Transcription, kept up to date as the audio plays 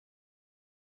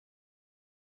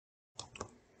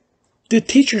Did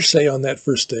teacher say on that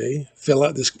first day, fill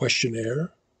out this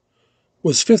questionnaire?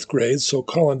 Was fifth grade, so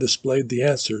Colin displayed the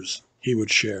answers he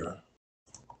would share.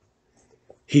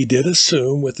 He did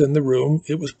assume within the room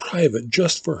it was private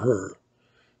just for her,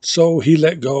 so he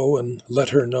let go and let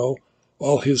her know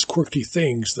all his quirky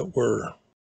things that were.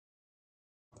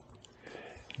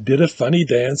 Did a funny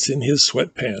dance in his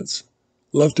sweatpants,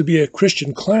 loved to be a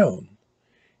Christian clown.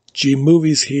 Gee,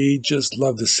 movies he just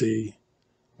loved to see,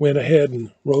 went ahead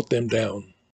and wrote them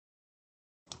down.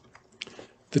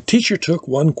 The teacher took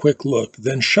one quick look,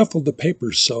 then shuffled the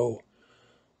papers so.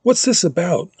 What's this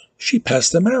about? She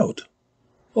passed them out.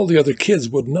 All the other kids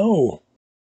would know.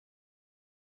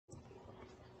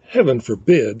 Heaven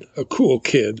forbid, a cool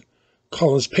kid,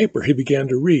 Colin's paper he began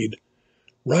to read,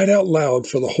 right out loud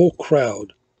for the whole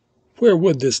crowd. Where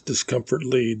would this discomfort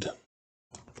lead?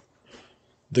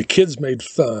 The kids made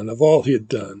fun of all he had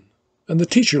done, and the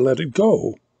teacher let it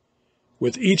go.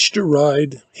 With each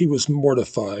deride, he was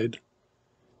mortified.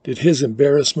 Did his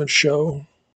embarrassment show?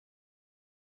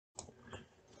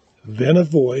 Then a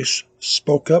voice,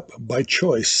 spoke up by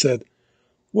choice, said,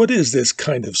 "What is this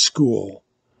kind of school?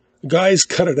 Guys,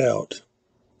 cut it out."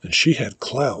 And she had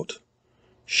clout.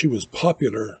 She was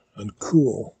popular and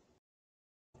cool.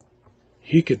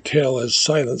 He could tell as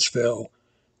silence fell,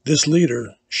 this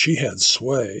leader, she had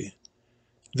sway.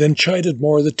 Then chided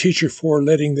more the teacher for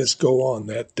letting this go on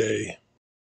that day.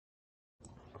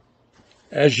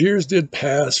 As years did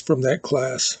pass from that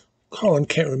class, Colin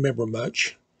can't remember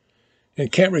much, and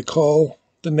can't recall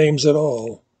the names at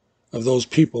all of those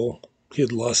people he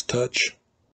had lost touch.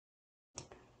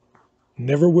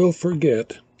 Never will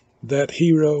forget that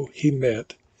hero he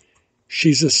met.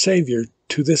 She's a savior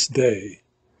to this day.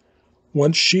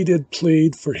 Once she did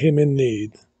plead for him in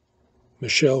need.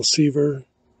 Michelle Seaver,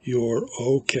 you're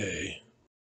okay.